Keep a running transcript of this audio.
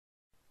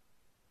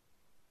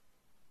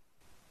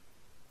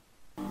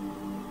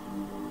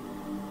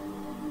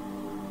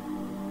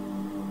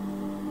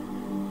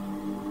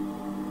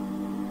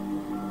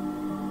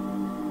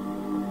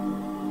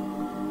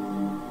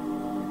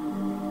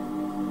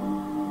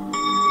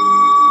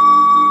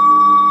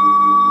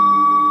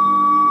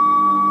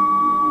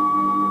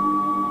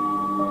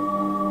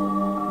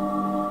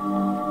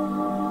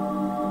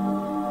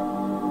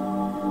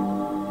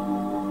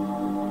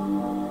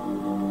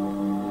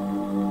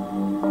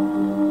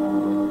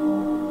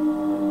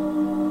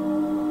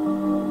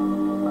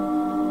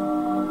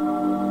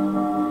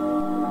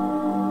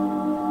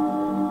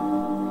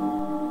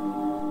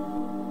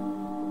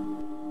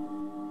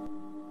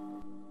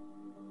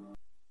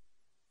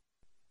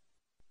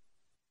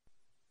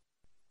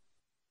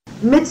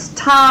midst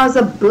towers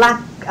of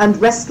black and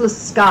restless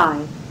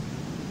sky,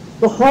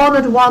 the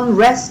horned one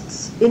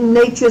rests in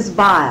nature's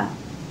byre,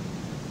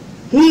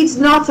 heeds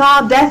not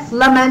our death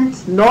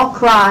lament nor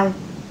cry,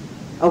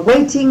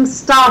 awaiting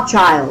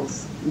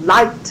star-child's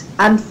light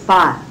and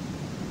fire.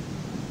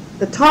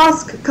 The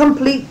task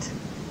complete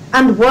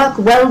and work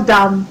well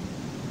done,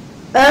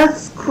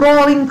 earth's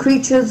crawling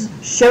creatures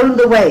shown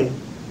the way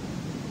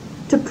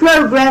to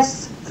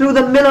progress through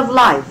the mill of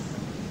life,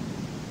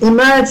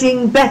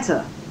 emerging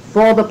better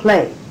for the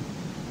play.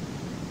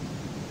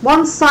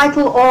 One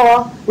cycle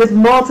o'er, with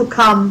more to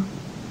come,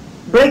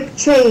 break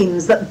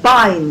chains that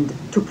bind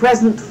to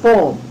present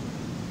form,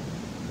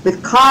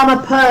 with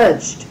karma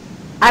purged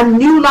and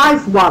new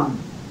life won,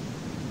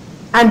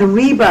 and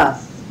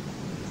rebirth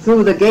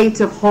through the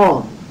gate of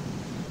horn.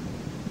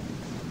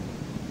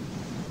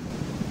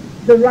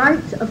 The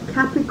Rite of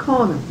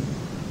Capricornus,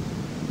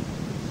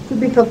 to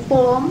be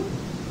performed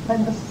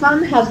when the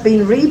sun has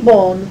been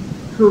reborn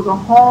through the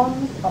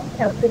horns of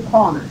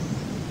Capricornus.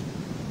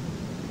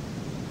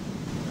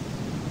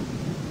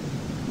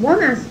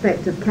 One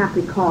aspect of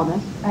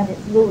Capricornus and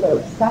its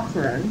ruler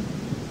Saturn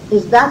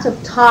is that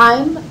of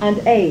time and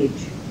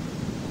age,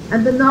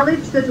 and the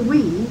knowledge that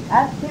we,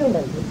 as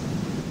humans,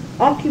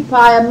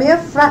 occupy a mere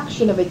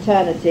fraction of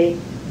eternity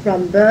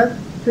from birth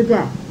to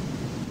death.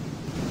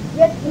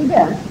 Yet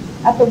here,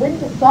 at the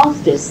winter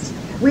solstice,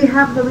 we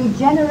have the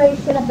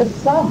regeneration of the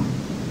sun,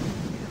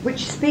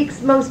 which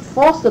speaks most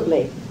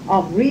forcibly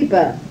of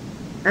rebirth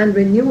and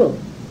renewal.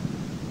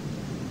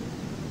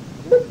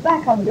 Look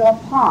back on your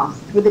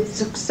past with its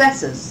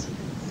successes,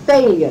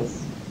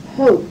 failures,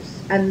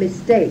 hopes, and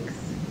mistakes.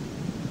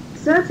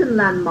 Certain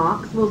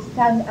landmarks will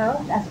stand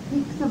out as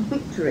peaks of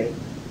victory,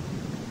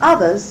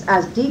 others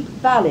as deep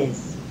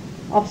valleys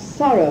of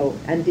sorrow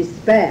and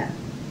despair.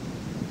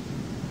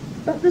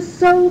 But the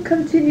soul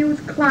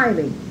continues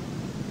climbing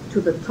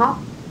to the top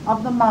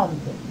of the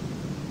mountain.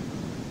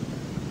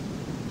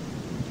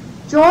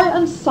 Joy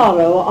and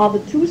sorrow are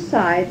the two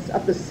sides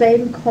of the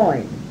same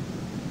coin,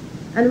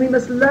 and we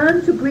must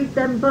learn to greet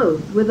them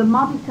both with a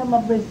modicum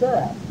of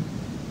reserve.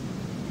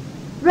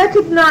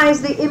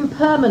 Recognize the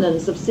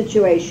impermanence of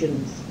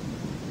situations,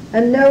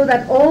 and know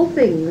that all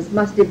things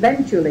must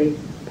eventually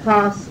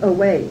pass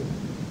away.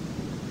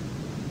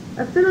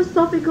 A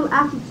philosophical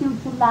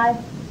attitude to life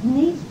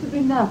needs to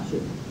be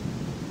nurtured.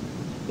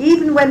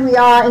 Even when we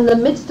are in the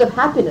midst of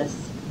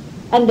happiness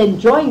and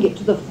enjoying it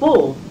to the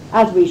full,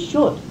 as we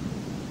should,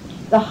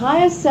 the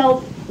higher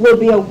self will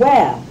be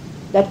aware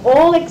that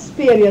all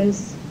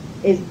experience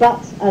is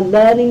but a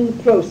learning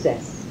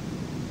process.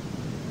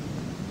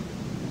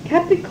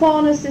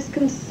 Capricornus is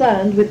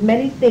concerned with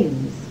many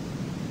things,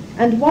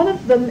 and one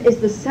of them is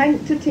the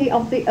sanctity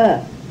of the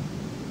earth.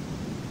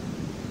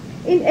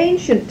 In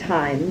ancient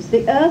times,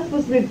 the earth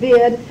was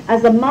revered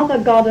as a mother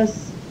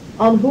goddess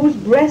on whose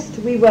breast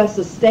we were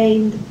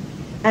sustained,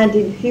 and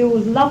in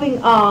whose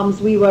loving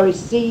arms we were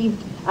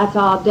received at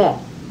our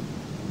death.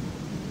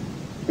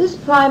 This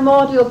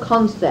primordial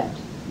concept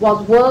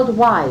was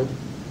worldwide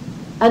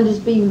and is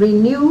being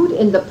renewed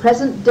in the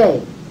present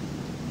day.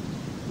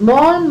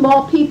 More and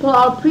more people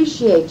are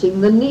appreciating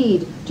the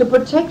need to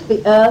protect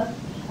the earth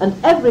and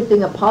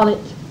everything upon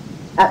it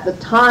at the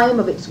time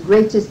of its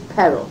greatest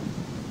peril.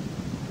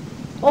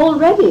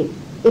 Already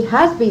it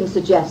has been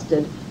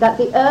suggested that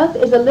the earth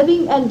is a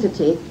living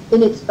entity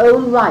in its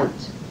own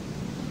right,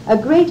 a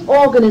great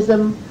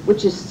organism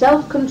which is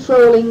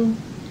self-controlling,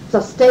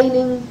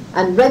 sustaining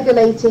and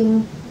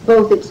regulating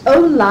both its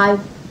own life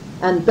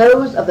and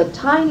those of the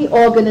tiny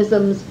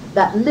organisms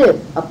that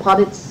live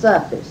upon its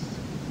surface.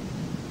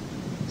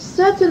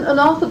 Certain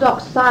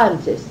unorthodox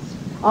scientists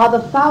are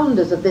the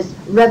founders of this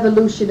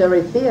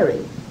revolutionary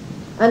theory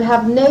and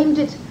have named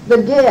it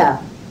the Gaia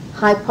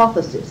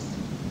hypothesis,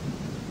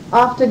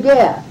 after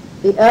Gaia,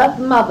 the earth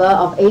mother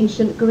of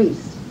ancient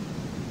Greece.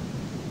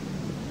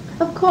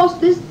 Of course,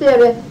 this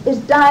theory is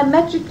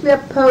diametrically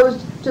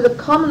opposed to the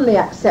commonly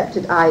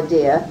accepted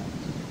idea,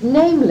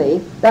 namely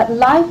that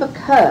life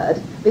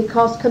occurred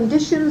because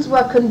conditions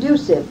were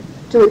conducive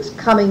to its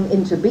coming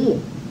into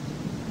being.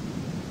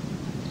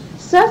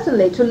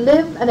 Certainly, to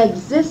live and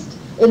exist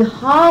in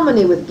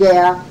harmony with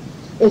Gaia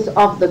is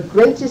of the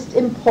greatest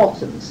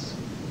importance.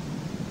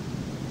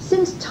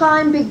 Since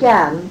time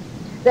began,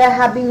 there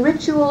have been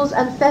rituals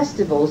and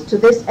festivals to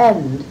this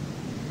end,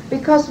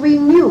 because we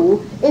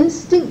knew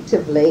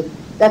instinctively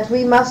that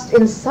we must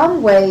in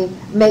some way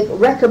make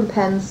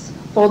recompense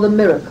for the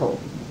miracle.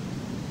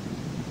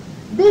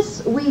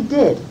 This we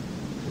did,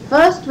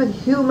 first with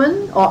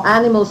human or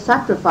animal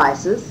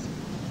sacrifices,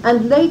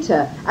 and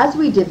later, as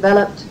we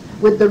developed,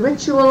 with the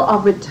ritual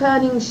of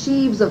returning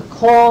sheaves of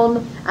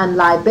corn and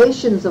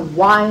libations of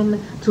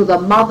wine to the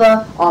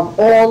mother of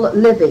all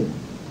living.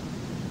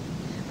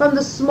 From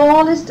the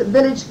smallest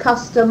village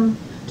custom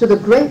to the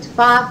great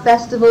fire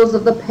festivals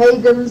of the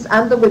pagans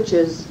and the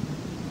witches,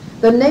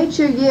 the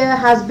nature year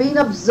has been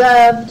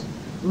observed,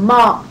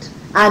 marked,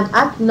 and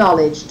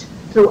acknowledged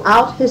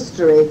throughout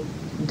history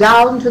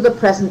down to the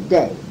present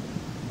day.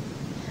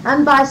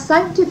 And by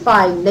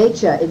sanctifying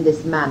nature in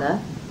this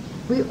manner,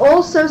 we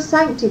also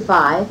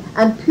sanctify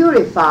and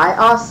purify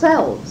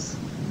ourselves.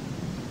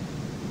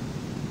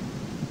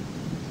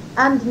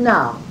 And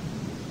now,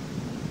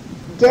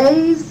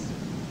 gaze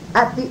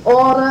at the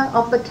aura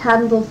of the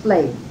candle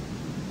flame.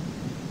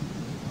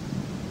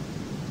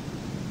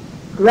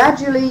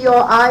 Gradually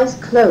your eyes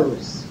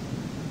close,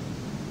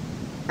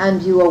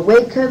 and you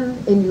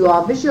awaken in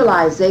your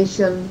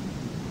visualization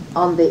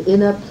on the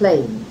inner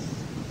planes.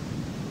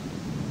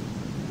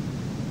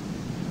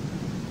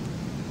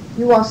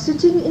 You are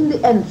sitting in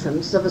the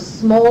entrance of a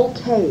small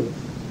cave,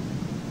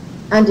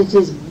 and it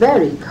is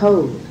very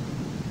cold.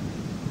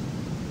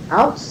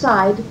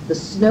 Outside, the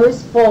snow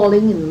is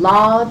falling in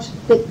large,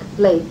 thick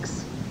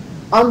flakes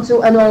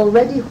onto an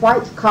already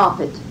white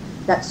carpet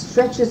that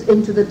stretches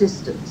into the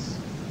distance.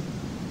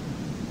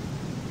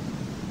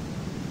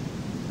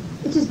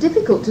 It is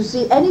difficult to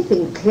see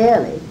anything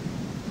clearly,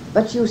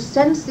 but you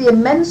sense the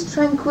immense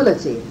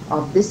tranquility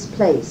of this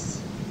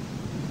place.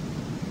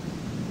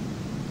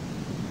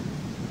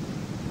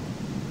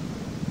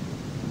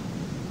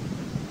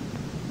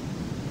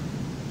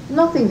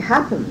 Nothing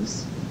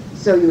happens,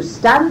 so you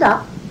stand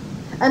up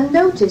and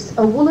notice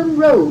a woolen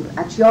robe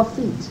at your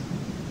feet.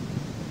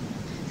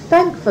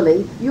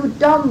 Thankfully, you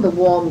don the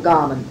warm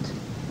garment,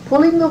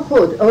 pulling the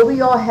hood over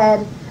your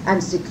head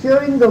and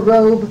securing the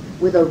robe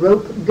with a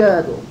rope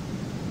girdle.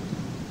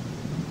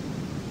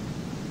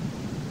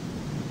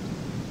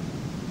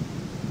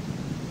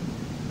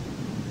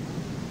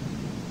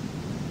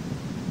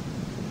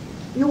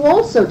 You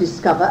also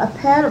discover a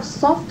pair of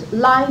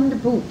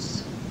soft-lined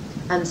boots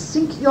and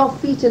sink your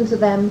feet into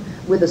them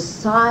with a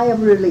sigh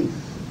of relief.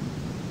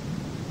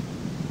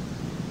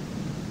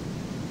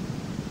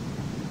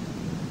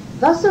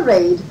 Thus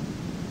arrayed,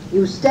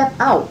 you step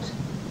out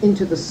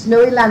into the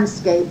snowy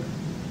landscape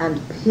and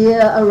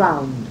peer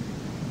around.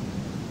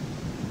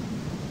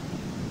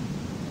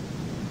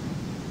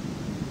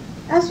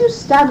 As you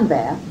stand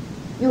there,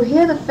 you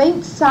hear the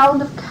faint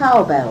sound of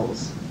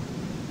cowbells,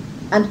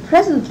 and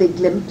presently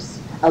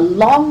glimpse a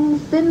long,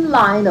 thin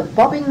line of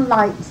bobbing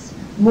lights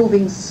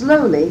moving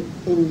slowly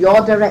in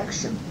your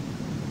direction.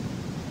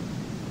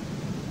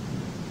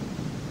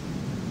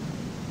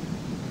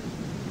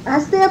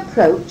 As they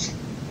approach,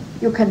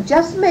 you can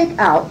just make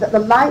out that the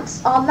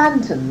lights are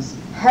lanterns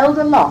held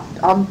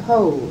aloft on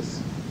poles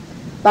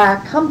by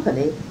a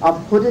company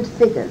of hooded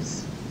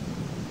figures.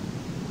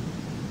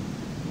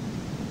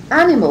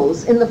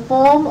 Animals in the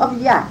form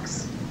of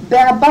yaks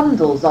bear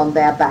bundles on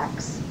their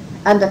backs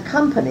and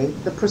accompany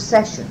the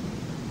procession.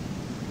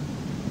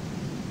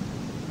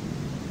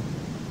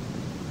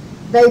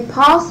 They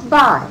pass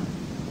by,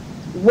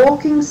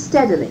 walking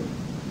steadily,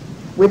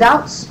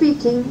 without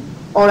speaking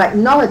or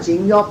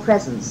acknowledging your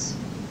presence.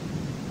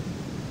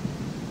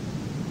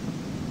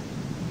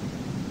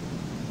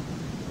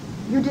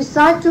 You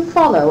decide to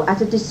follow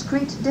at a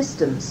discreet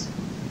distance,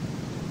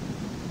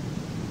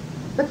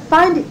 but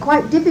find it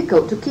quite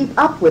difficult to keep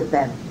up with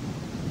them,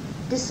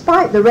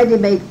 despite the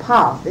ready-made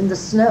path in the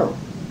snow.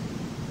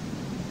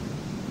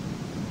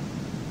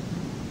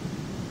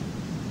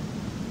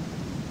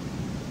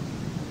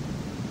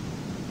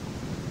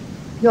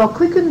 Your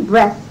quickened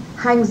breath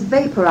hangs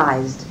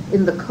vaporized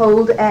in the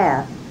cold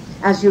air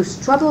as you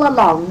struggle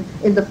along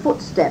in the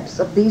footsteps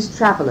of these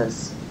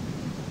travelers.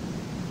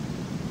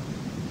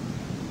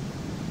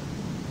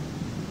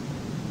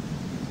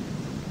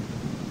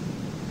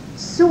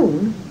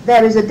 Soon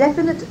there is a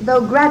definite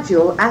though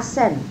gradual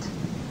ascent,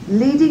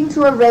 leading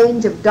to a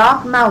range of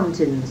dark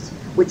mountains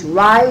which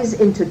rise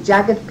into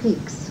jagged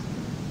peaks.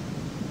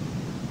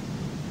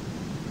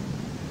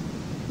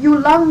 You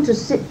long to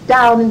sit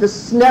down in the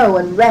snow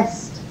and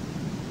rest,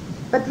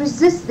 but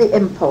resist the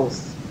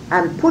impulse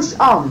and push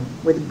on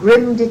with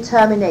grim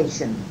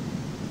determination.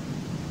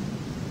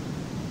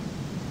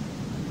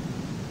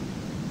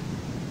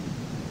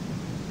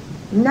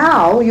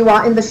 Now you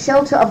are in the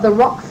shelter of the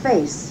rock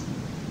face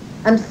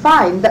and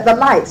find that the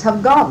lights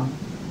have gone.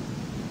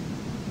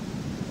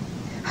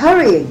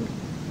 Hurrying,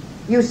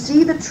 you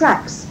see the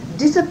tracks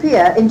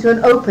disappear into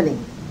an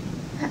opening,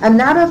 a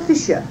narrow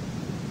fissure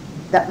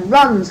that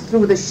runs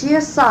through the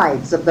sheer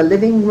sides of the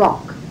living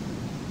rock.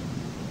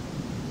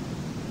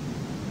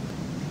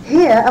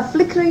 Here a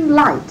flickering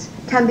light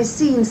can be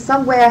seen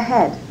somewhere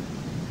ahead,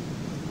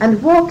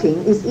 and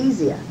walking is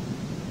easier.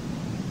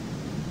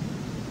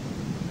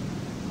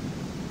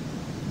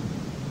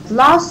 At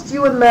last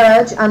you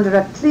emerge under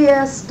a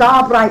clear,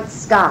 star-bright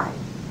sky.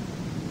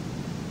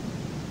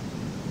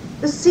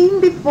 The scene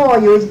before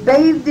you is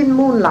bathed in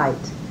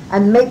moonlight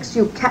and makes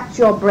you catch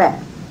your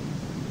breath.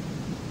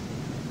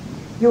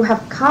 You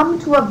have come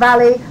to a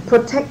valley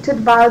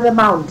protected by the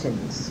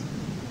mountains.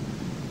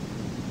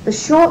 The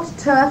short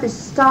turf is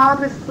starred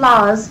with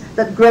flowers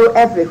that grow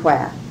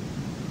everywhere,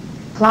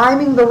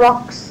 climbing the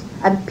rocks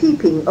and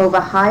peeping over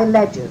high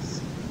ledges.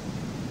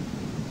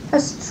 A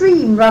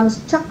stream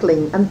runs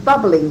chuckling and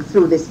bubbling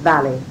through this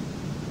valley,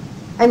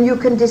 and you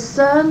can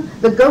discern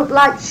the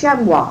goat-like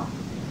chamois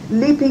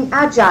leaping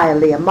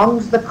agilely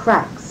amongst the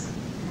cracks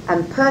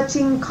and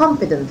perching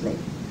confidently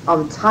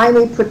on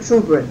tiny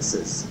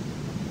protuberances.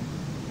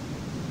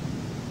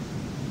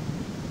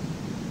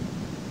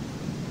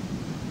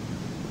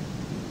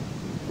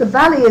 The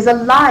valley is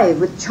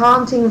alive with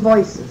chanting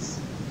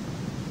voices.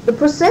 The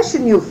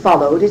procession you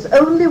followed is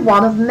only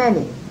one of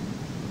many.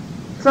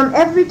 From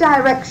every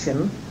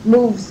direction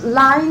moves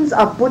lines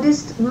of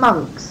Buddhist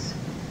monks,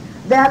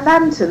 their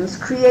lanterns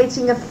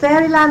creating a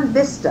fairyland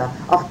vista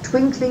of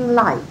twinkling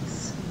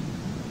lights.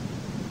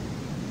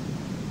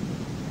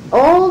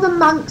 All the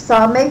monks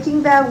are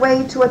making their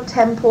way to a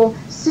temple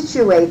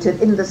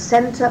situated in the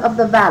center of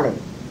the valley.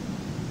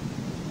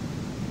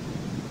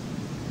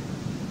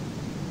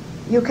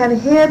 You can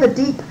hear the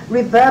deep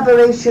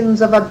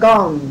reverberations of a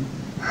gong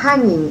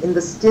hanging in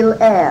the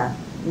still air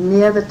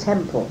near the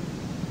temple.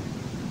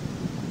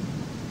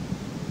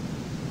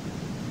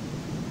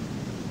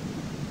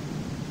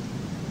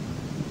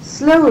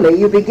 Slowly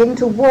you begin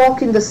to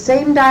walk in the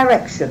same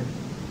direction,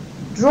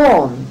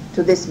 drawn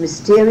to this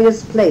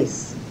mysterious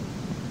place.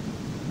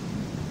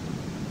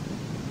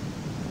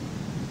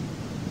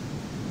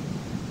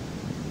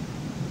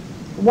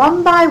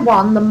 One by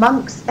one the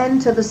monks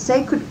enter the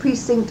sacred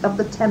precinct of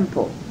the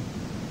temple,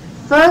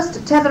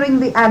 first tethering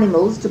the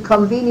animals to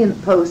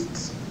convenient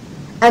posts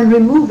and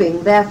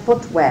removing their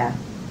footwear.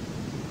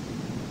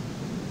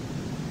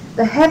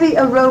 The heavy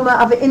aroma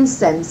of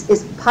incense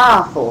is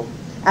powerful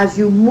as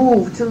you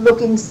move to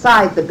look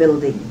inside the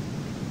building.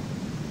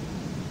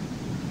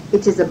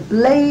 It is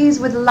ablaze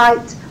with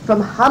light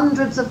from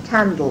hundreds of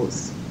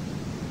candles.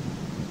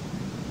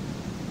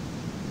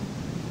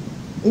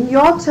 In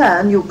your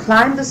turn, you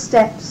climb the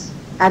steps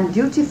and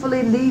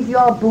dutifully leave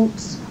your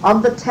boots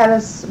on the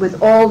terrace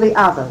with all the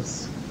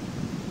others.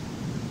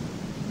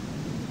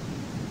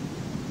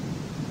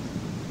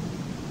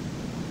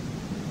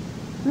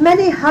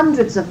 Many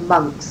hundreds of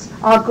monks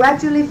are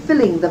gradually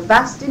filling the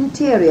vast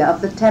interior of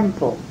the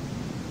temple.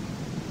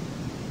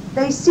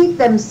 They seat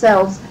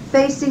themselves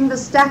facing the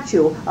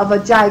statue of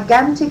a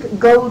gigantic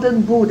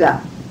golden Buddha,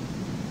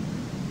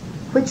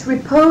 which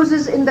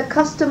reposes in the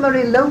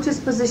customary lotus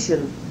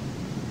position,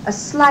 a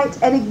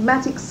slight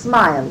enigmatic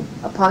smile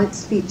upon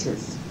its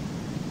features.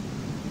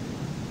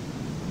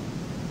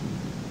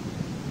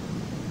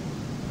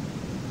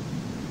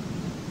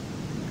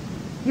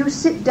 You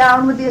sit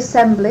down with the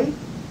assembly,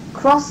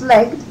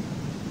 cross-legged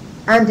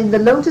and in the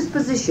lotus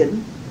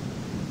position,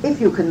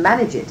 if you can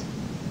manage it.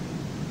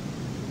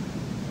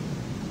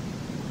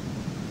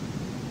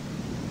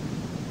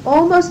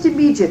 Almost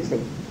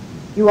immediately,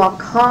 you are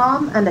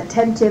calm and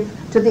attentive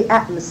to the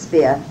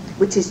atmosphere,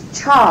 which is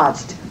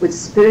charged with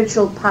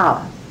spiritual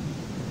power.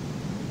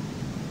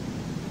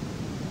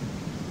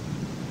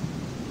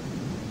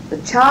 The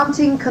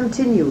chanting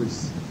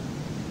continues,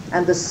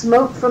 and the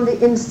smoke from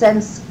the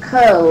incense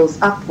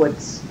curls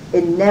upwards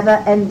in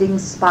never-ending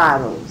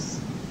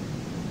spirals.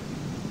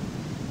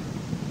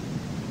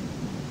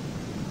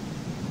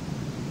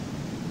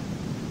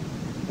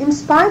 In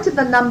spite of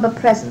the number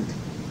present,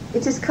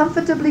 it is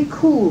comfortably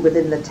cool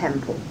within the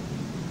temple.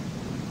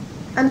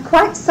 And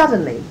quite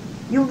suddenly,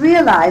 you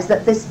realize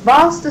that this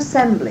vast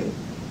assembly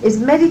is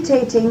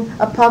meditating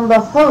upon the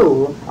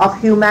whole of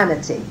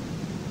humanity.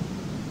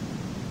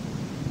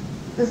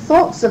 The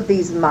thoughts of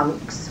these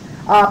monks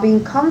are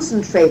being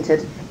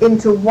concentrated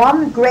into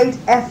one great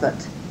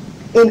effort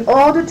in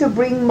order to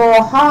bring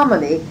more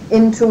harmony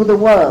into the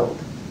world.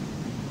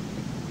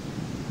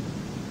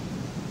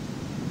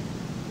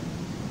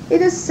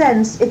 In a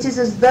sense, it is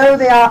as though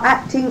they are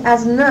acting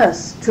as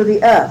nurse to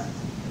the earth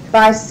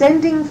by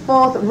sending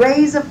forth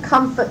rays of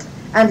comfort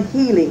and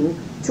healing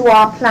to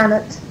our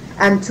planet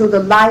and to the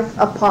life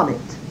upon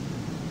it.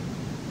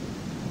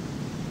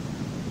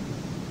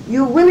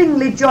 You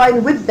willingly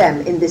join with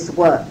them in this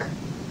work.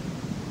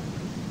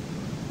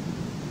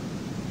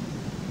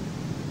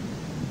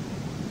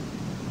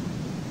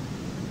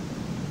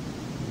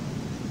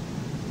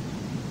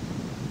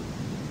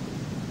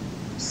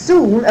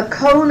 Soon a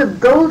cone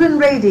of golden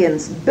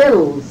radiance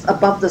builds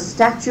above the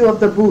statue of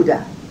the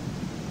Buddha.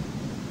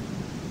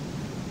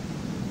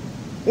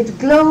 It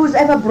glows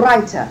ever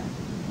brighter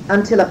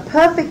until a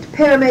perfect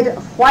pyramid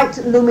of white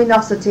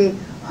luminosity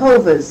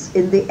hovers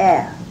in the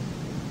air.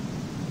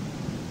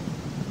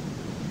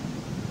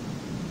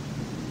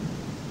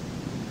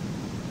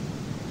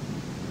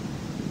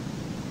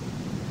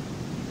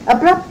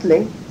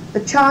 Abruptly, the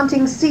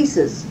chanting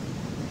ceases,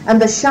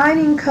 and the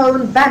shining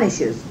cone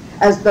vanishes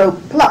as though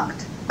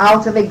plucked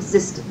out of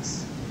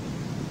existence.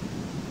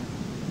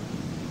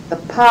 The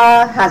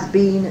power has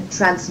been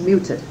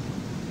transmuted.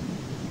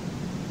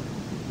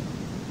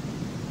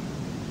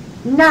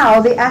 Now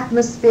the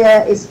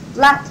atmosphere is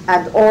flat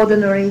and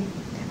ordinary,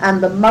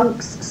 and the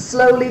monks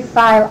slowly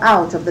file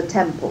out of the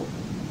temple.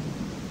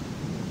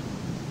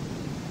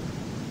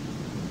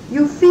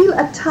 You feel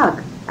a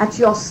tug at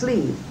your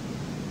sleeve,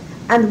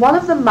 and one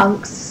of the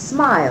monks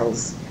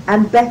smiles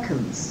and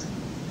beckons.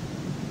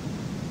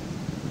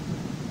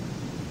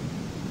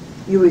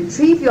 You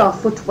retrieve your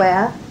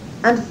footwear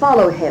and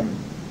follow him,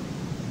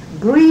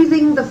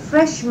 breathing the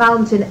fresh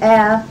mountain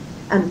air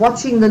and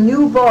watching the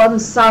newborn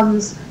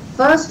sun's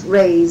first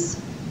rays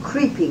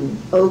creeping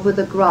over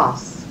the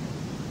grass.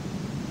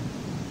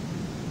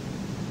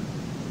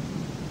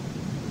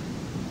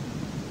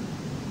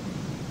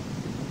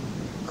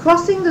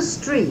 crossing the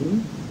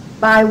stream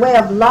by way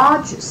of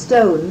large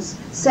stones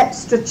set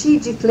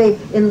strategically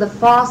in the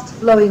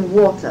fast-flowing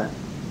water.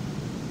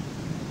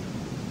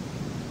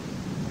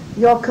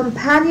 Your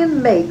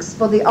companion makes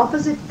for the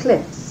opposite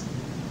cliffs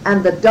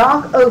and the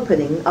dark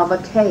opening of a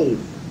cave.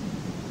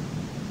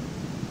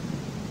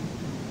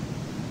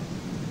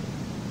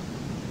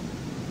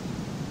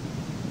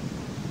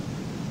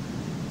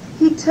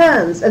 He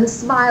turns and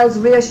smiles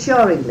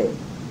reassuringly,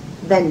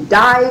 then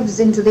dives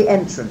into the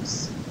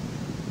entrance.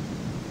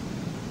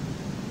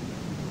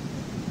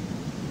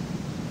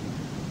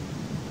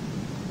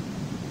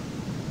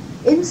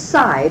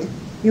 Inside,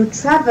 you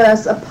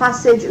traverse a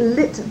passage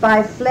lit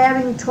by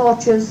flaring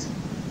torches,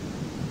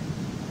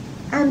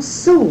 and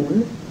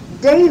soon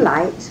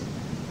daylight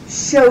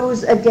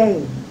shows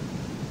again.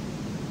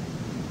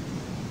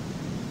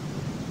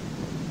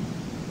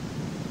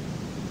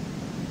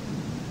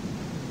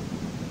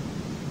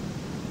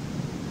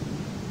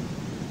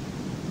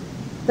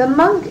 The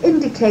monk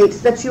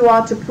indicates that you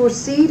are to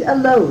proceed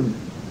alone,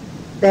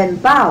 then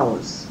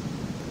bows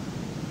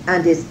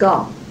and is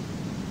gone.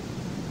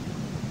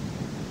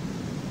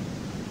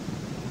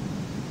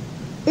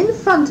 In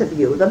front of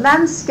you, the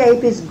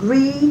landscape is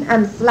green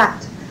and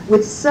flat,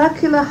 with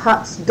circular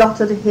huts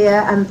dotted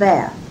here and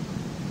there.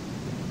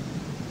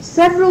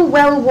 Several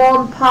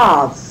well-worn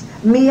paths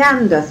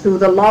meander through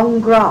the long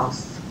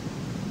grass,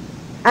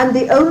 and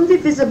the only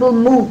visible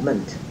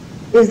movement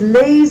is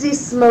lazy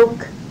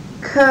smoke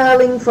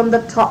curling from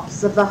the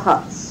tops of the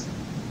huts.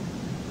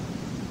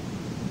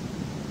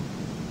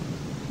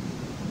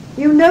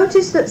 You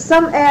notice that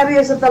some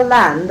areas of the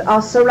land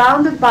are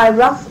surrounded by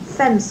rough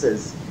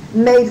fences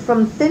made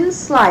from thin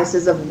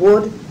slices of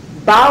wood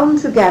bound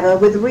together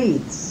with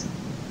reeds.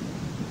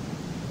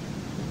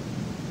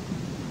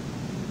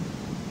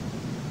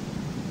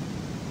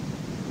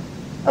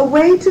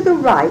 Away to the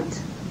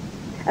right,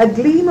 a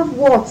gleam of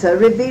water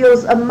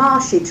reveals a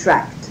marshy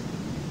tract.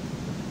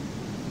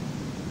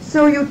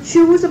 So you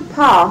choose a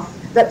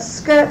path that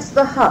skirts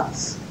the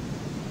huts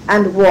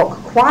and walk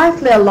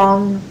quietly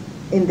along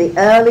in the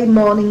early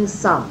morning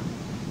sun.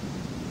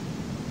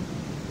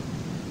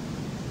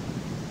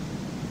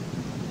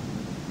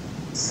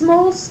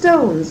 Small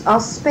stones are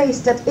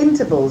spaced at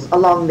intervals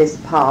along this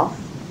path.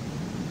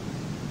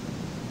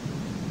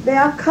 They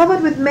are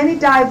covered with many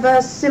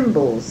diverse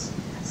symbols,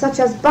 such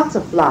as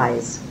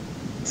butterflies,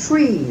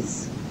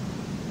 trees,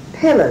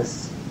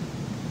 pillars,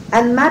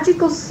 and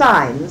magical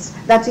signs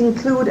that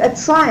include a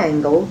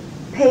triangle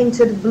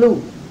painted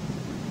blue.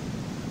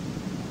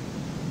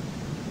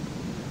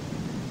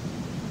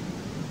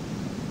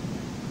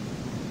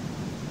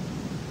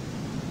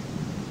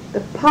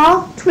 The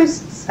path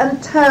twists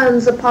and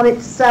turns upon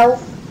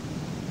itself,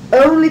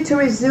 only to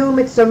resume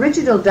its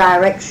original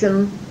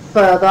direction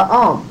further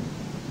on.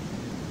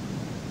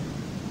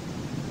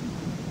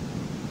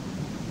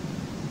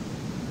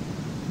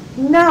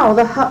 Now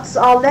the huts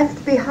are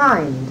left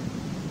behind,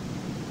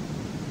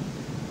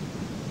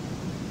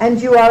 and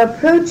you are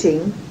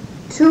approaching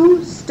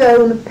two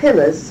stone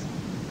pillars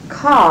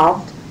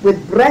carved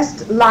with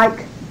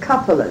breast-like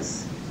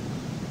cupolas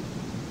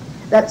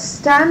that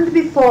stand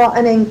before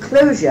an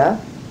enclosure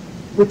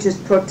which is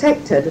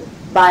protected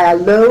by a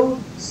low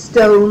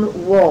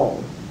stone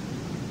wall.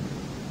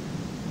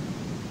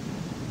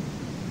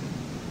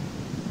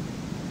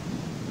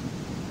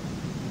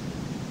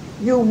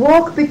 You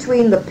walk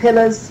between the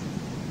pillars,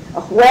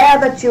 aware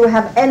that you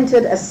have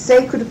entered a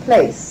sacred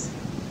place,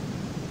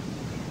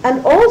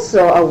 and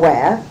also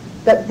aware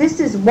that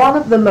this is one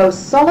of the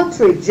most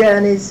solitary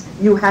journeys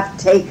you have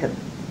taken.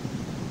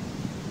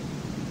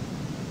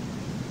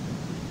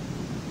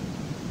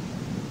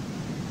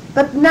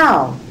 But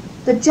now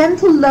the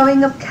gentle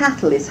lowing of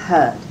cattle is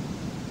heard,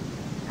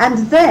 and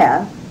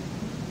there,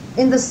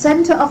 in the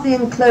center of the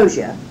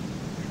enclosure,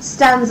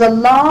 stands a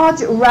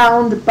large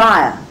round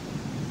byre.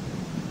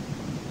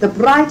 The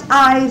bright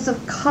eyes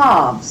of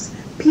calves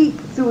peep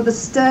through the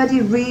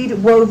sturdy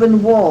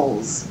reed-woven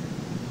walls,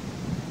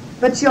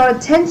 but your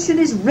attention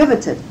is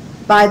riveted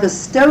by the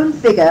stone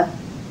figure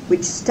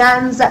which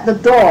stands at the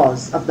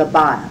doors of the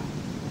byre.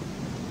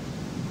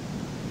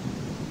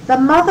 The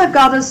mother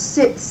goddess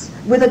sits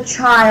with a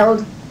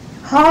child,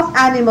 half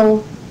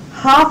animal,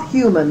 half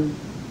human,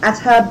 at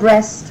her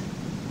breast,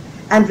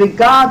 and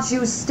regards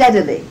you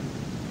steadily,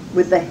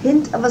 with the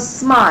hint of a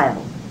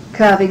smile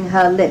curving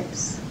her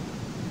lips.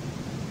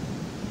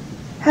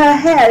 Her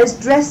hair is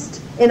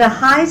dressed in a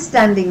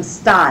high-standing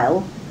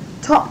style,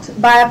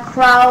 topped by a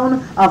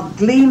crown of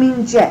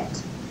gleaming jet.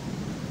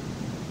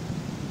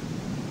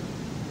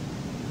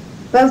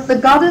 Both the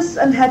goddess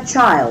and her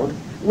child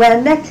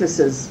wear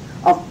necklaces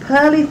of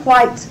pearly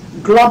white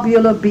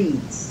globular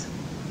beads.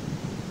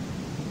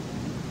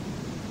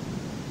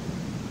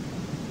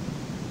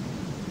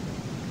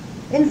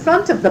 In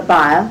front of the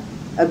byre,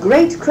 a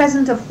great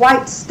crescent of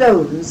white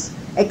stones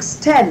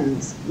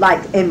extends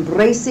like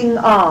embracing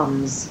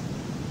arms.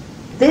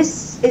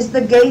 This is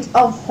the Gate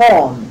of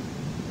Horn,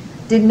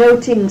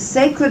 denoting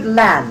sacred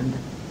land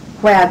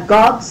where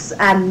gods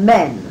and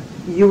men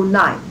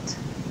unite.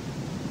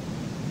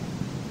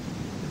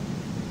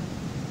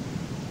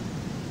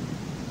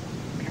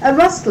 A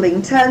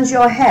rustling turns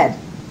your head,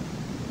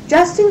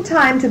 just in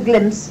time to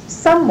glimpse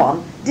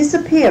someone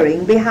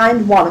disappearing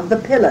behind one of the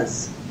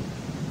pillars.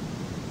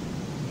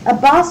 A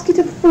basket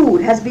of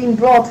food has been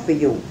brought for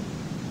you.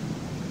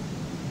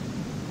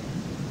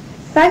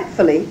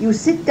 Thankfully, you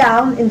sit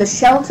down in the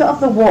shelter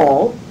of the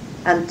wall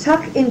and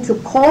tuck into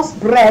coarse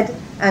bread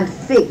and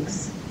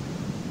figs,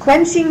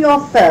 quenching your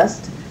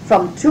thirst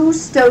from 2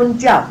 stone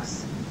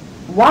jugs,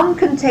 one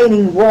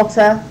containing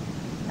water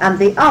and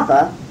the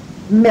other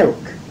milk.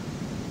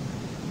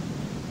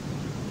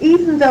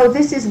 Even though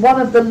this is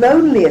one of the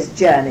loneliest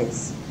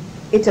journeys,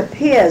 it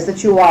appears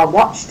that you are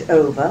watched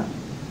over.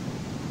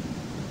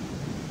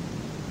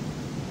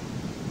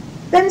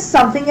 Then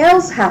something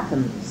else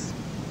happens.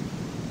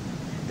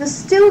 The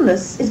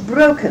stillness is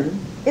broken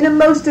in a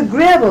most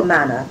agreeable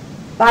manner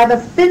by the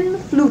thin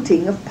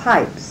fluting of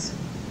pipes,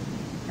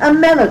 a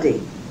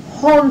melody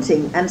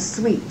haunting and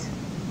sweet.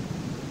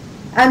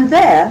 And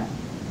there,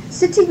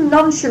 sitting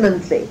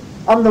nonchalantly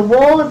on the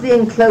wall of the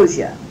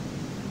enclosure,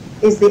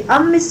 is the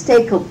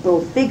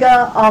unmistakable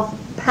figure of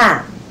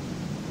Pan,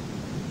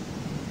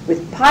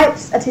 with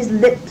pipes at his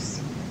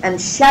lips and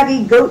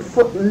shaggy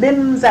goat-foot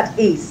limbs at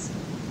ease.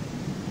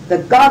 The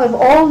god of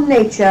all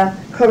nature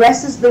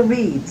caresses the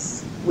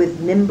reeds with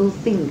nimble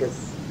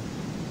fingers.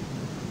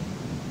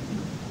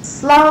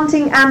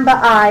 Slanting amber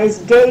eyes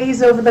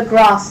gaze over the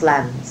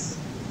grasslands,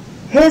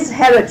 his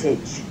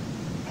heritage,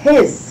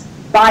 his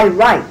by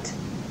right,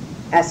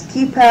 as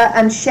keeper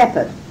and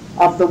shepherd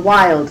of the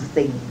wild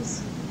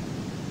things.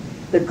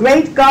 The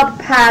great god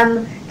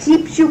Pan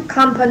keeps you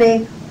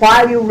company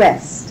while you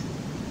rest.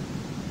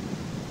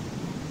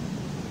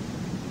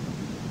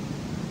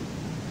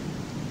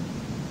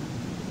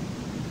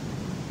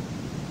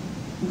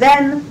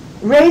 Then,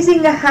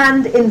 raising a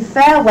hand in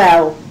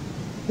farewell,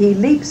 he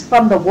leaps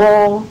from the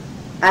wall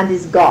and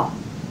is gone.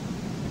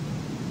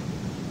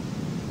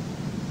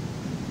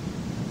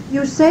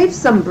 You save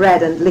some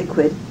bread and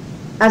liquid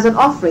as an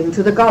offering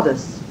to the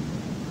goddess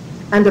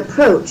and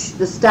approach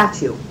the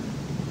statue.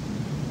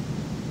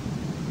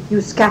 You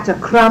scatter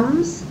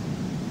crumbs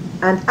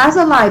and as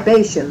a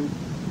libation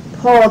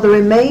pour the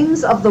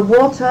remains of the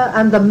water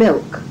and the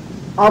milk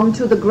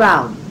onto the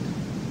ground.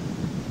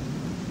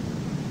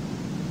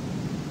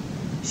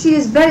 She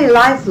is very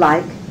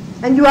lifelike,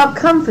 and you are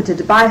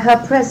comforted by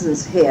her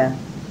presence here.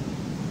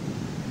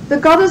 The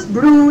goddess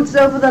broods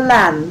over the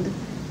land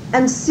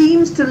and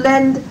seems to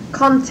lend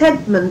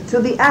contentment to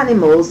the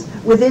animals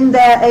within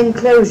their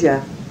enclosure,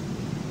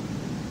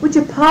 which,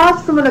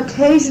 apart from an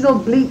occasional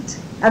bleat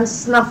and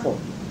snuffle,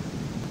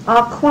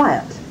 are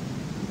quiet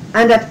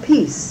and at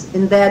peace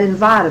in their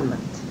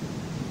environment.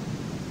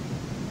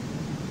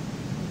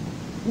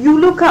 You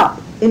look up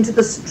into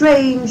the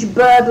strange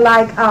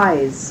bird-like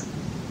eyes.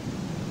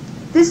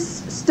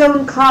 This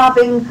stone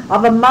carving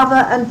of a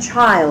mother and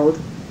child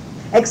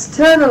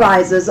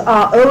externalizes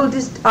our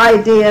oldest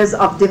ideas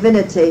of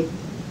divinity,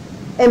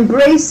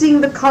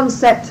 embracing the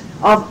concept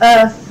of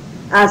earth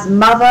as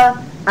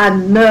mother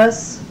and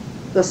nurse,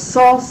 the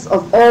source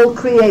of all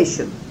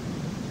creation.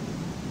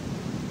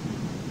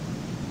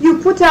 You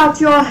put out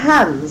your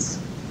hands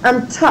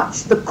and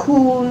touch the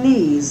cool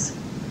knees,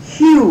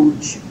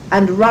 huge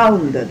and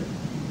rounded.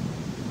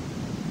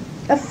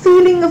 A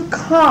feeling of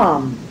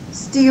calm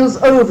steals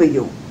over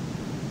you,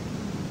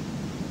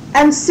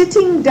 and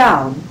sitting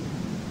down,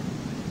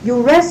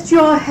 you rest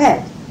your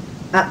head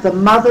at the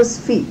mother's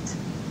feet.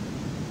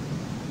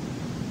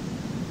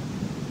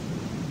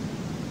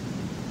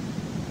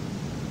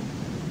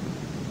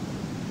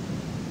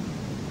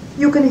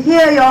 You can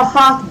hear your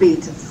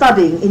heartbeat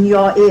thudding in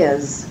your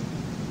ears.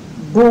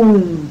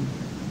 Boom,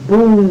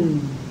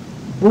 boom,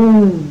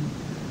 boom.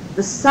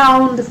 The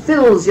sound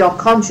fills your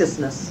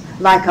consciousness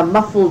like a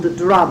muffled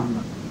drum.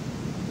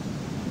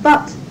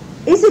 But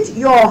is it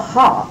your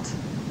heart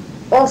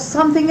or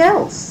something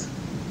else?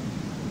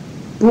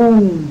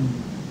 Boom,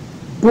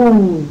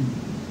 boom,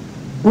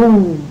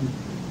 boom.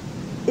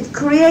 It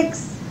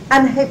creates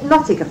an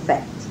hypnotic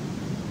effect,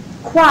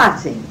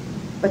 quieting,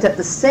 but at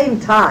the same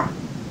time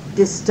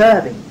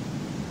disturbing.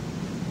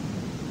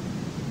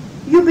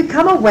 You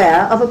become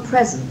aware of a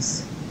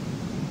presence.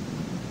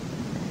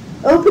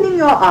 Opening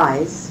your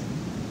eyes,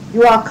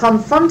 you are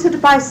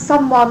confronted by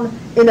someone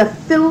in a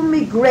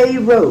filmy grey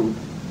robe.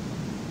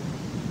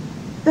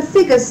 The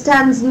figure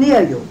stands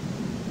near you,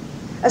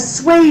 a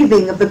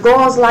swathing of the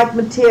gauze-like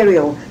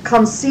material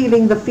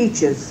concealing the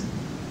features.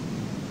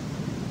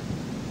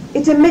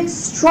 It emits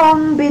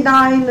strong,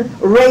 benign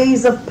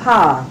rays of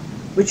power,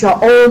 which are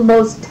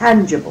almost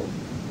tangible.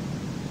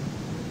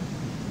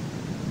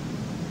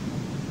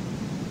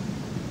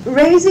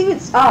 Raising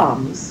its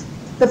arms,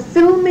 the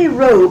filmy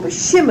robe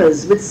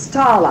shimmers with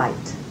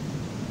starlight,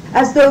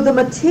 as though the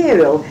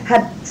material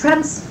had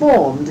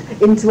transformed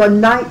into a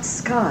night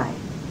sky.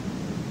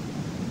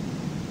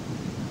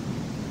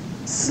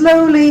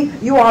 Slowly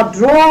you are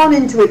drawn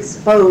into its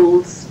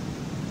folds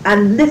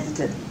and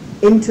lifted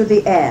into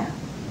the air.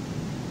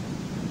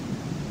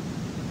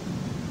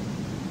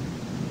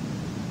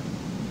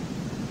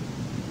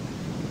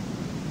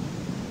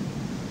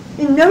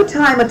 In in no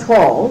time at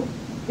all,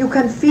 you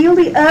can feel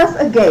the earth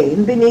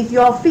again beneath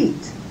your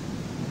feet.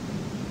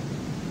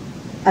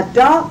 A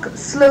dark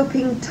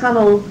sloping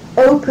tunnel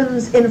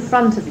opens in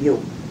front of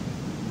you,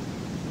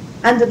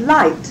 and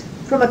light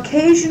from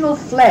occasional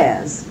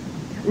flares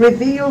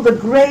reveal the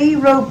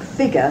grey-robed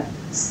figure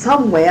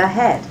somewhere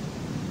ahead.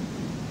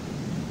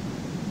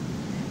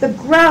 The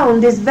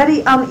ground is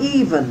very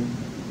uneven,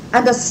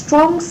 and a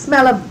strong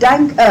smell of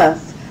dank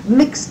earth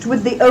mixed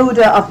with the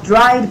odour of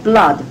dried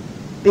blood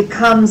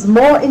becomes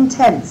more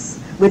intense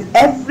with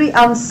every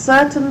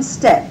uncertain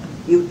step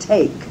you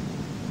take.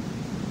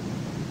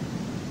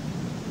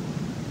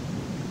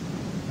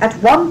 At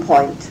one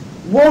point,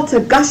 water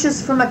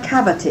gushes from a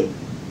cavity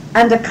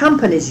and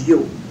accompanies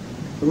you,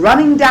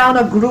 running down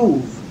a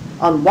groove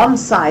on one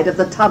side of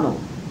the tunnel.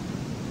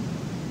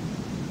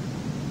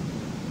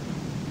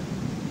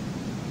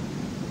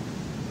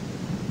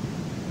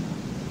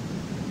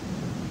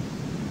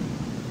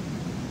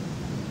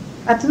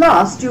 At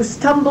last you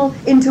stumble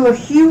into a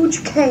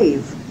huge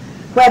cave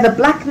where the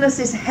blackness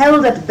is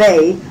held at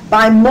bay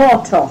by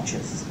more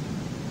torches,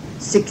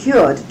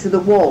 secured to the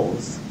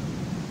walls.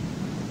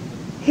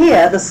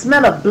 Here the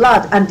smell of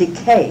blood and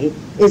decay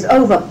is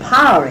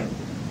overpowering.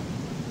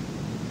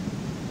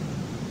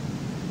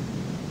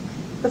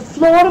 The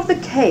floor of the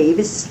cave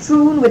is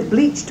strewn with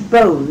bleached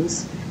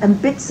bones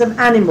and bits of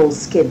animal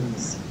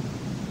skins.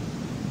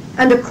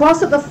 And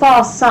across at the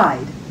far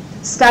side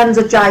stands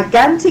a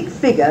gigantic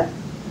figure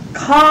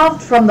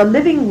carved from the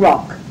living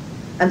rock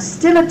and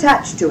still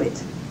attached to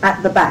it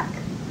at the back.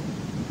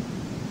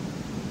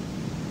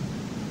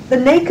 The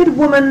naked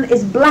woman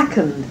is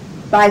blackened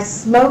by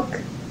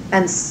smoke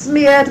and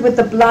smeared with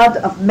the blood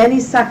of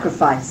many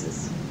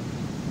sacrifices.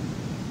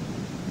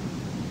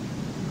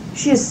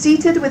 She is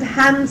seated with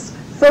hands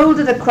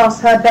folded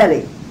across her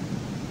belly,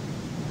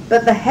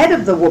 but the head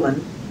of the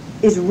woman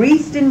is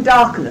wreathed in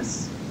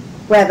darkness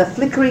where the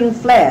flickering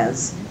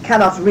flares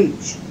cannot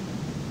reach.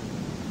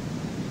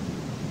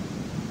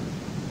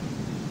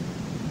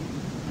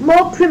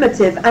 More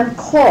primitive and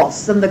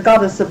coarse than the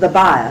goddess of the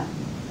byre,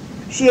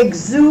 she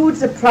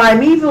exudes a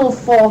primeval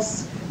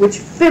force which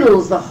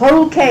fills the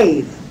whole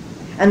cave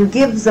and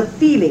gives a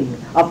feeling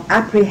of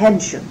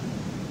apprehension.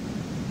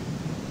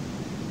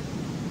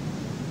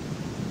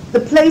 The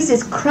place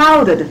is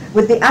crowded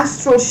with the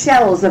astral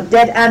shells of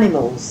dead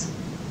animals.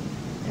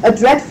 A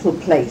dreadful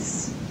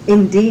place,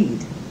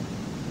 indeed.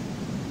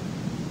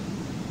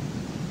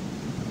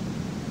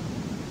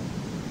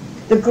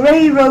 The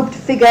grey-robed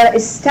figure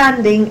is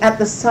standing at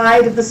the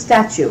side of the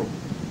statue,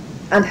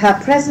 and her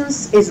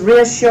presence is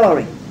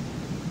reassuring.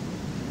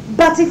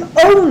 But if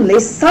only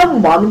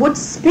someone would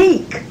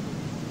speak!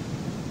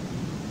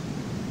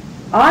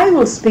 I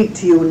will speak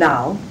to you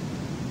now.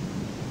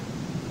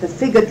 The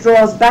figure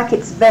draws back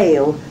its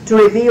veil to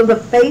reveal the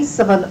face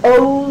of an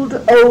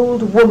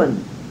old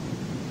woman.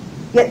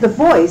 Yet the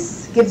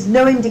voice gives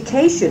no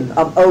indication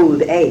of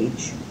old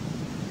age.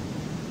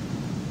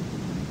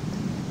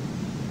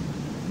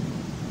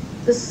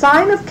 The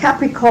sign of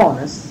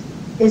Capricornus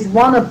is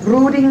one of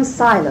brooding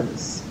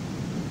silence,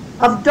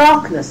 of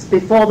darkness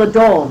before the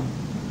dawn,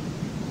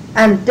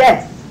 and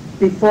death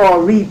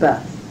before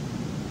rebirth.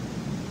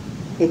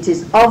 It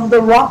is of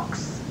the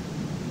rocks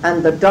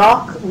and the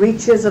dark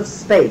reaches of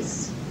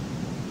space,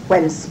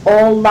 whence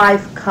all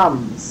life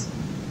comes.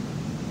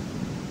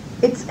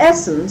 Its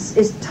essence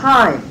is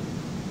time,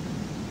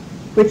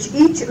 which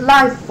each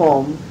life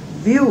form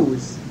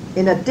views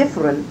in a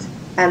different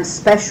and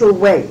special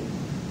way,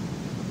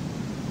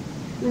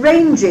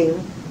 ranging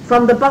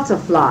from the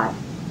butterfly,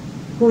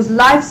 whose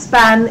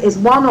lifespan is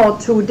 1 or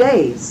 2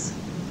 days,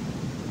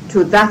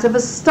 to that of a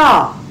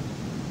star,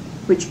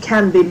 which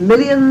can be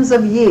millions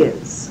of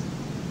years.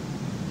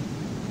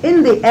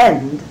 In the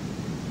end,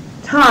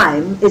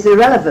 time is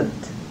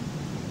irrelevant,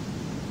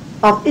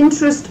 of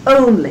interest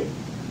only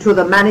to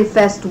the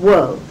manifest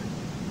world.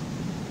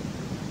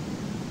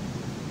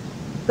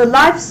 The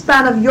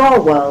lifespan of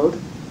your world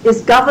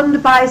is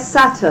governed by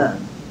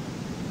Saturn,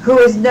 who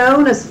is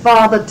known as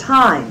Father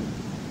Time,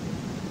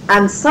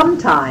 and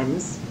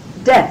sometimes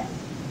Death.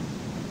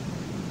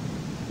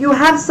 You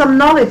have some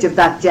knowledge of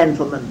that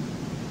gentleman,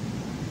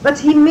 but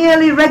he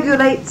merely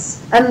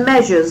regulates and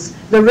measures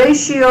the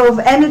ratio of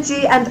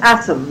energy and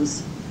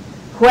atoms,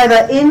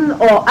 whether in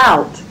or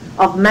out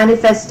of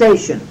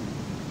manifestation.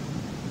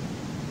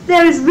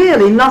 There is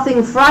really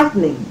nothing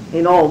frightening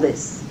in all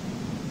this.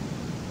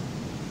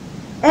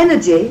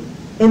 Energy,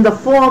 in the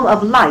form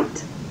of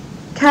light,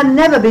 can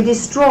never be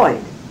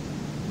destroyed.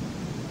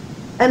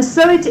 And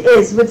so it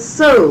is with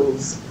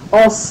souls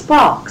or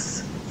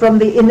sparks from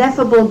the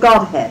ineffable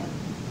Godhead.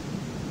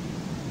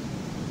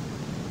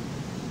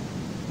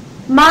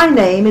 My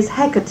name is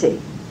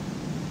Hecate,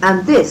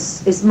 and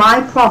this is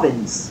my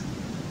province.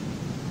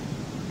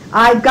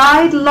 I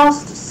guide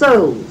lost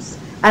souls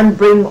and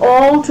bring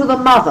all to the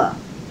Mother,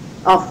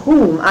 of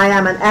whom I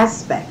am an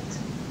aspect.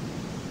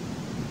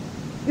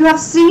 You have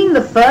seen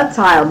the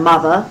fertile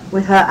Mother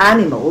with her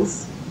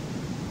animals,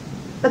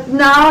 but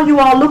now you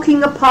are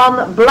looking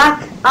upon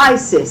Black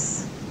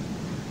Isis,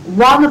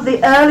 one of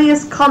the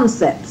earliest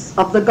concepts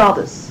of the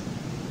goddess.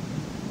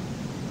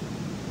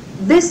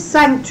 This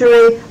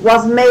sanctuary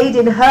was made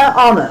in her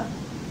honor,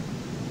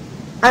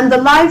 and the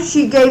life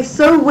she gave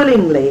so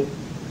willingly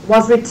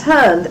was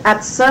returned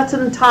at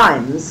certain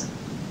times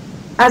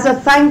as a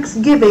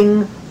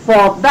thanksgiving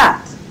for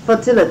that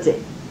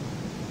fertility.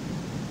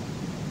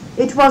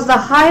 It was the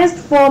highest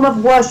form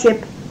of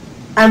worship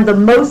and the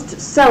most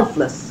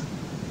selfless.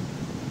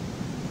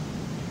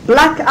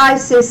 Black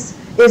Isis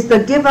is the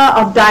giver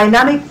of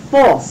dynamic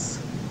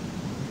force,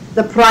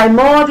 the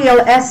primordial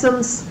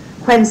essence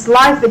whence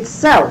life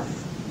itself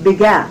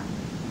began.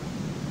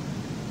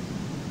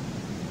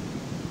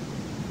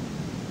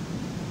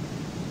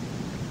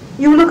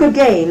 You look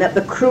again at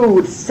the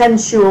crude,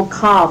 sensual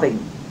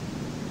carving,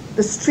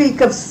 the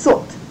streak of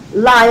soot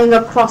lying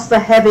across the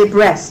heavy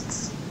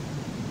breasts,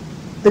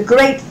 the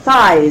great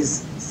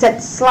thighs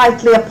set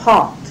slightly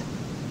apart,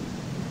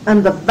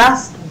 and the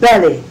vast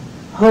belly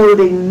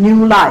holding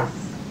new life.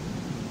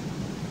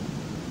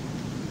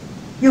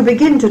 You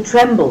begin to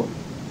tremble,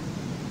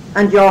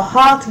 and your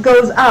heart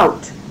goes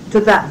out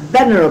to that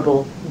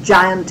venerable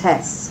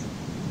giantess.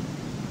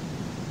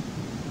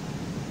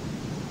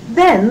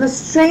 Then the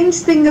strange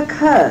thing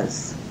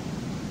occurs.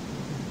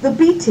 The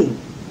beating,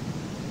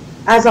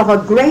 as of a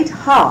great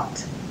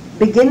heart,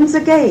 begins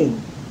again,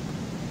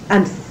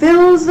 and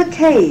fills the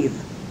cave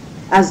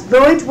as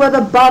though it were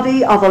the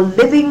body of a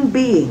living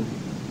being.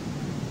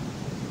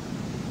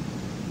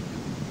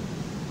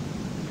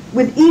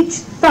 With each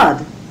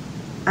thud,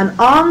 an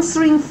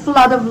answering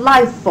flood of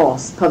life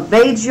force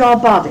pervades your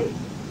body,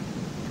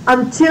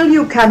 until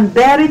you can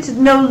bear it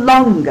no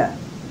longer,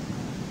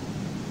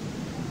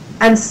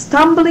 and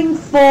stumbling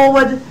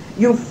forward,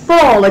 you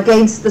fall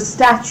against the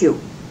statue,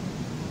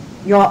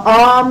 your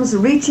arms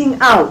reaching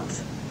out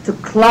to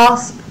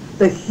clasp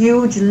the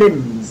huge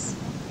limbs.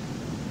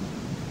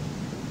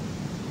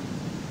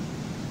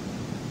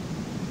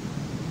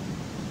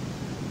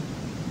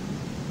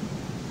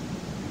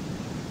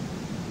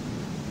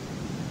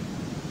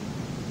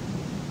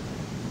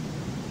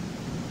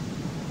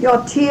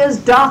 Your tears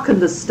darken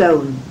the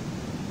stone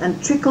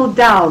and trickle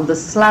down the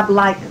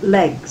slab-like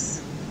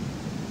legs.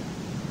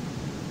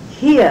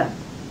 Here,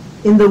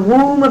 in the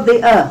womb of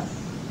the earth,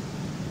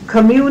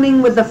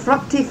 communing with the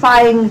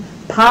fructifying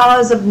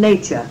powers of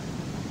nature,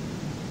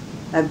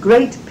 a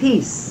great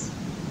peace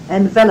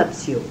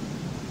envelops you.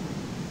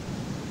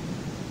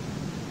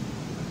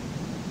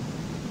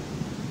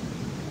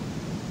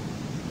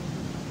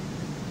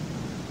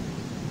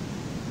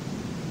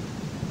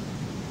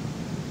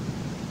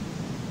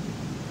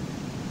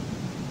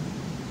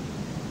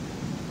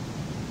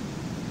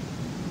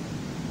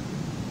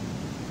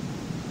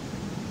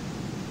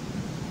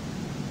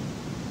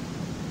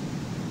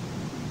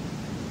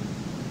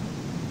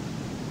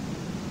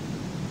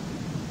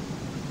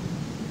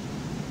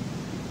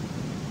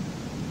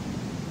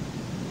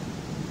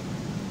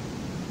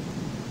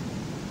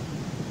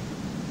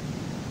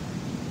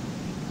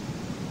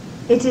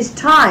 It is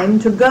time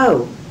to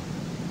go.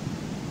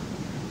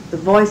 The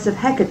voice of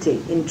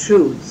Hecate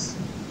intrudes.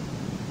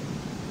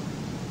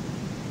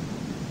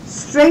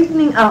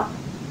 Straightening up,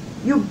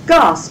 you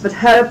gasp at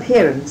her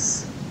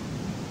appearance.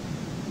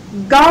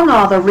 Gone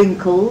are the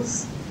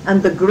wrinkles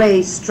and the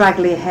grey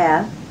straggly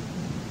hair.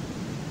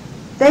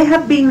 They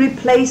have been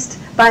replaced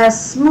by a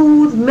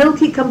smooth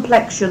milky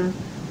complexion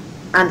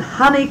and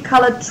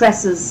honey-coloured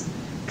tresses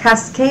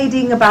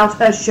cascading about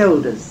her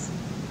shoulders.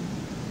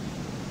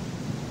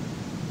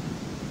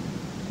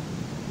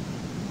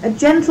 A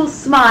gentle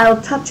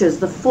smile touches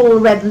the full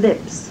red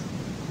lips.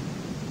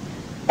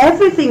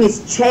 Everything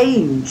is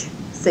change,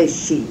 says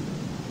she.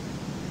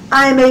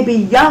 I may be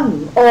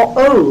young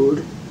or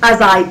old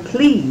as I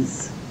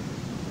please.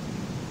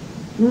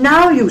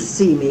 Now you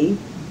see me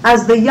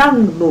as the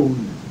young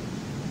moon.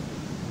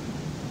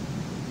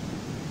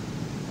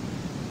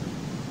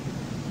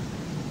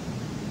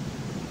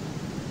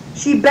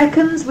 She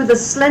beckons with a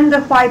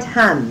slender white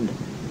hand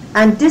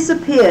and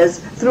disappears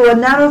through a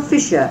narrow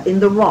fissure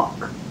in the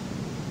rock.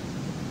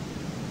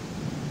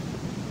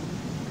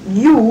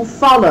 You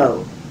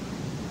follow,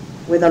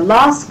 with a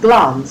last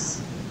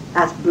glance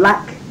at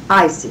Black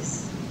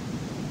Isis.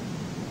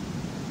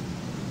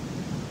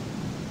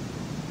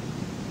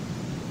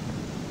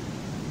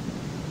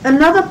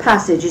 Another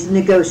passage is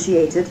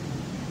negotiated,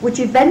 which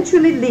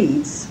eventually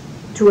leads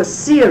to a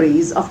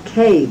series of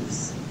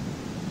caves.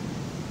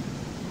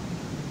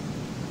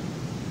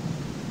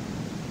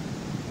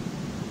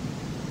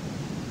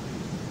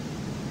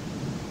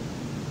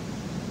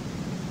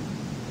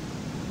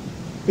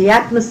 The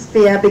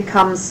atmosphere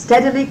becomes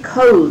steadily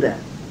colder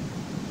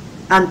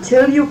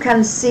until you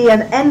can see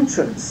an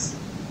entrance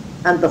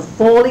and the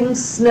falling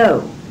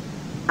snow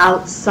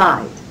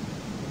outside.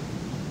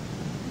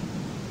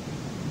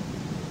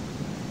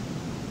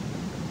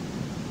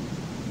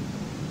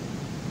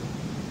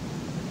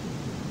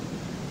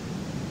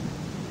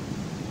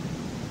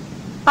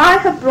 I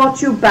have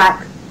brought you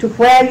back to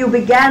where you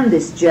began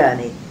this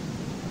journey.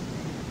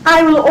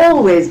 I will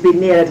always be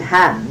near at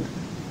hand.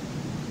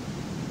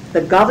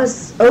 The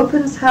goddess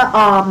opens her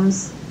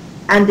arms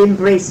and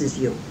embraces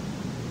you.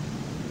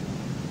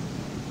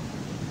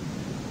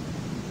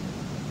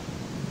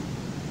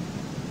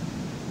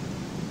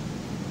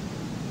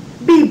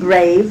 Be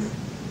brave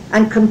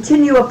and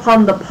continue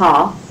upon the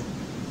path,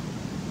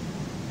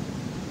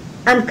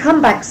 and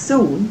come back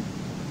soon.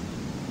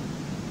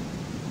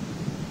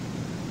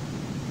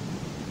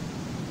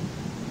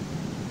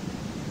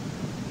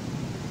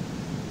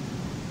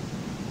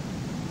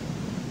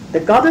 The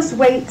goddess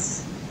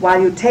waits while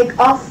you take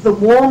off the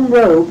warm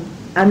robe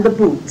and the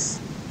boots.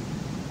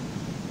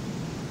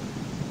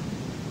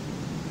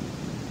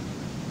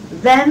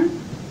 Then,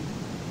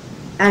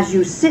 as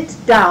you sit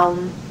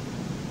down,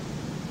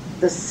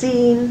 the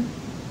scene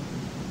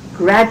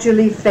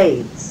gradually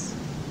fades.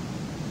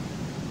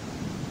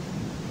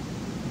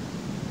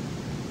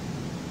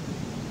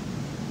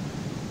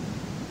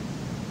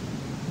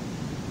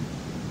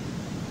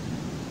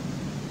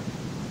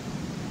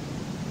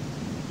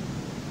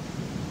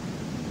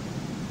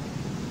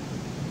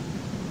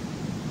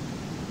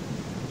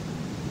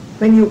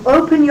 When you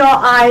open your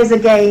eyes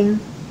again,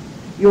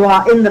 you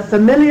are in the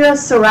familiar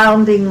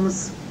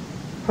surroundings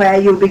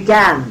where you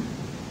began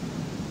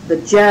the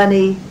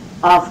journey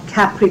of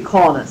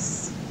Capricornus.